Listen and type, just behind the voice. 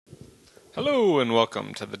Hello and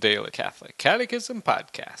welcome to the Daily Catholic Catechism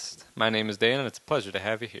Podcast. My name is Dan and it's a pleasure to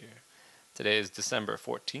have you here. Today is December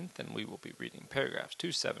 14th and we will be reading paragraphs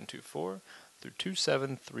 2724 through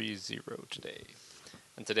 2730 today.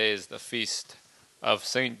 And today is the feast of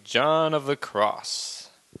St. John of the Cross,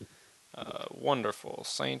 a wonderful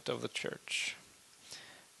saint of the Church.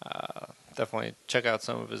 Definitely check out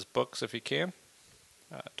some of his books if you can,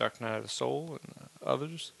 Dark Night of the Soul and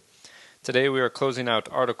others. Today we are closing out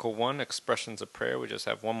Article 1, Expressions of Prayer. We just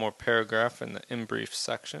have one more paragraph in the in brief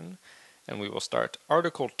section, and we will start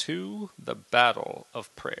Article 2, the Battle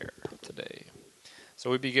of Prayer, today.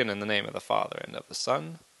 So we begin in the name of the Father, and of the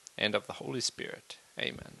Son, and of the Holy Spirit.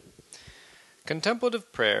 Amen.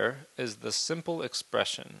 Contemplative prayer is the simple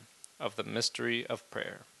expression of the mystery of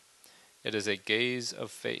prayer. It is a gaze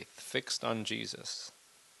of faith fixed on Jesus,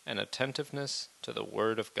 an attentiveness to the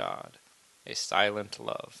Word of God, a silent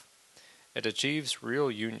love. It achieves real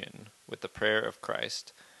union with the prayer of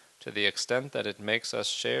Christ to the extent that it makes us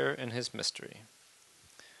share in his mystery.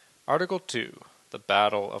 Article 2. The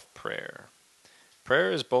Battle of Prayer.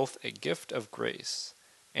 Prayer is both a gift of grace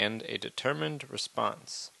and a determined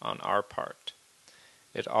response on our part.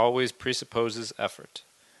 It always presupposes effort.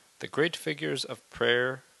 The great figures of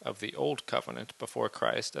prayer of the Old Covenant before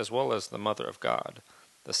Christ, as well as the Mother of God,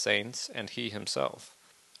 the saints, and he himself,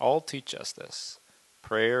 all teach us this.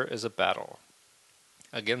 Prayer is a battle.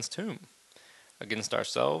 Against whom? Against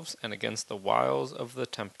ourselves and against the wiles of the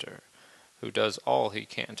tempter, who does all he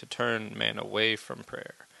can to turn man away from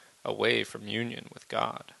prayer, away from union with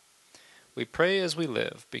God. We pray as we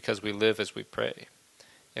live, because we live as we pray.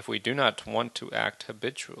 If we do not want to act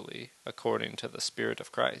habitually according to the Spirit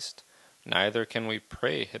of Christ, neither can we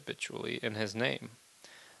pray habitually in his name.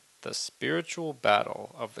 The spiritual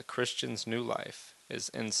battle of the Christian's new life is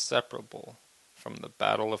inseparable from the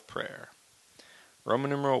battle of prayer. Roman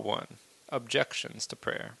numeral 1. Objections to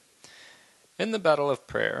prayer. In the battle of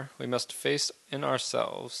prayer, we must face in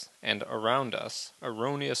ourselves and around us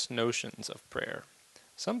erroneous notions of prayer.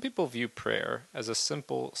 Some people view prayer as a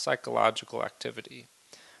simple psychological activity,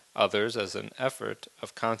 others as an effort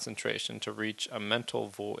of concentration to reach a mental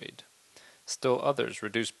void. Still others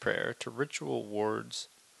reduce prayer to ritual words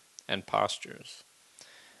and postures.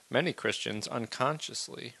 Many Christians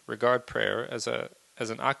unconsciously regard prayer as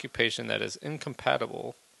an occupation that is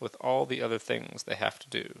incompatible with all the other things they have to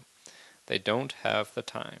do. They don't have the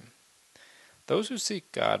time. Those who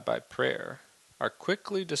seek God by prayer are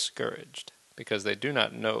quickly discouraged because they do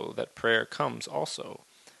not know that prayer comes also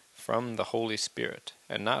from the Holy Spirit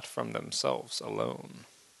and not from themselves alone.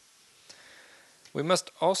 We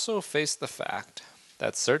must also face the fact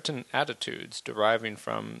that certain attitudes deriving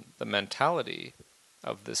from the mentality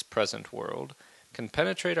of this present world can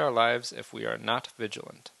penetrate our lives if we are not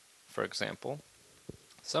vigilant. For example,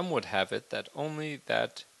 some would have it that only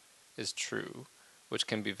that is true which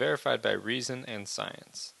can be verified by reason and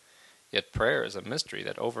science. Yet prayer is a mystery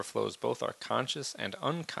that overflows both our conscious and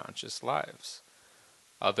unconscious lives.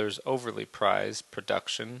 Others overly prize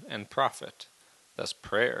production and profit. Thus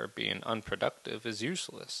prayer, being unproductive, is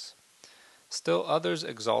useless. Still others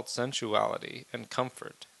exalt sensuality and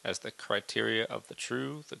comfort as the criteria of the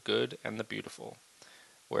true, the good, and the beautiful,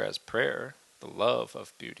 whereas prayer, the love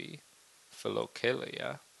of beauty,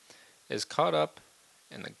 philokalia, is caught up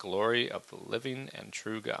in the glory of the living and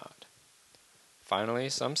true God. Finally,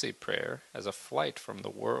 some see prayer as a flight from the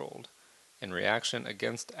world in reaction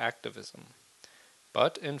against activism.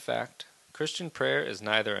 But, in fact, Christian prayer is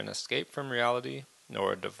neither an escape from reality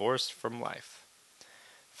nor a divorce from life.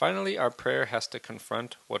 Finally, our prayer has to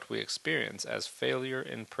confront what we experience as failure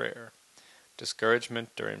in prayer, discouragement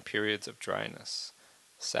during periods of dryness,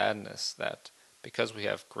 sadness that, because we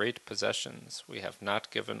have great possessions, we have not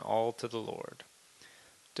given all to the Lord,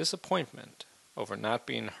 disappointment over not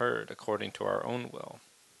being heard according to our own will,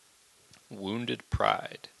 wounded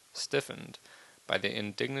pride, stiffened by the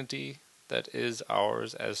indignity that is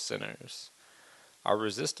ours as sinners, our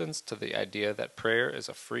resistance to the idea that prayer is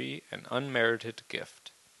a free and unmerited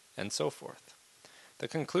gift, and so forth. The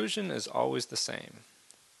conclusion is always the same.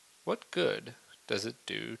 What good does it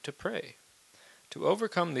do to pray? To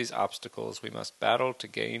overcome these obstacles, we must battle to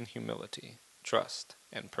gain humility, trust,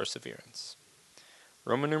 and perseverance.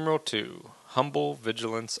 Roman numeral 2. Humble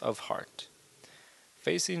vigilance of heart.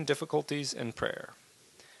 Facing difficulties in prayer.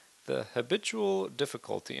 The habitual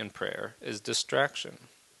difficulty in prayer is distraction.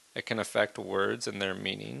 It can affect words and their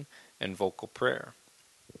meaning in vocal prayer.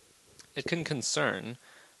 It can concern,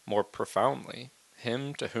 more profoundly,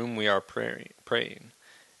 him to whom we are praying,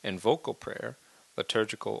 in vocal prayer,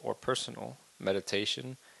 liturgical or personal,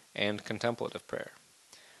 meditation, and contemplative prayer.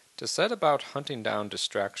 To set about hunting down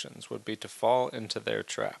distractions would be to fall into their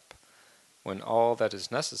trap, when all that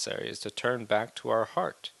is necessary is to turn back to our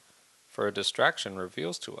heart, for a distraction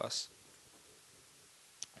reveals to us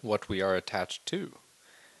what we are attached to,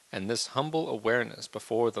 and this humble awareness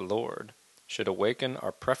before the Lord should awaken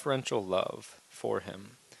our preferential love for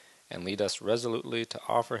Him, and lead us resolutely to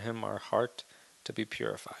offer Him our heart to be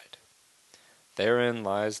purified. Therein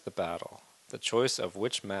lies the battle, the choice of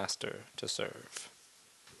which master to serve.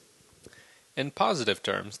 In positive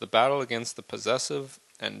terms, the battle against the possessive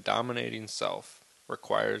and dominating self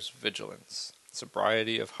requires vigilance,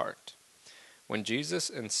 sobriety of heart. When Jesus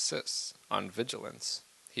insists on vigilance,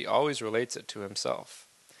 he always relates it to himself,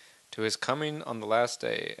 to his coming on the last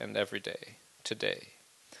day and every day, today.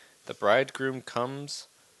 The bridegroom comes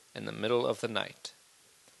in the middle of the night.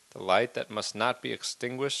 The light that must not be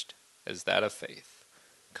extinguished is that of faith.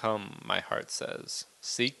 Come, my heart says,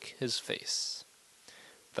 seek his face.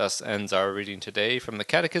 Thus ends our reading today from the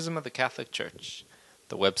Catechism of the Catholic Church.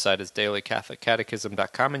 The website is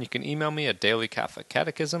dailycatholicatechism.com, and you can email me at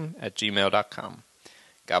dailycatholicatechism@gmail.com.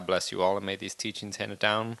 God bless you all, and may these teachings handed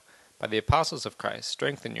down by the apostles of Christ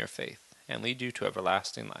strengthen your faith and lead you to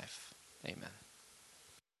everlasting life. Amen.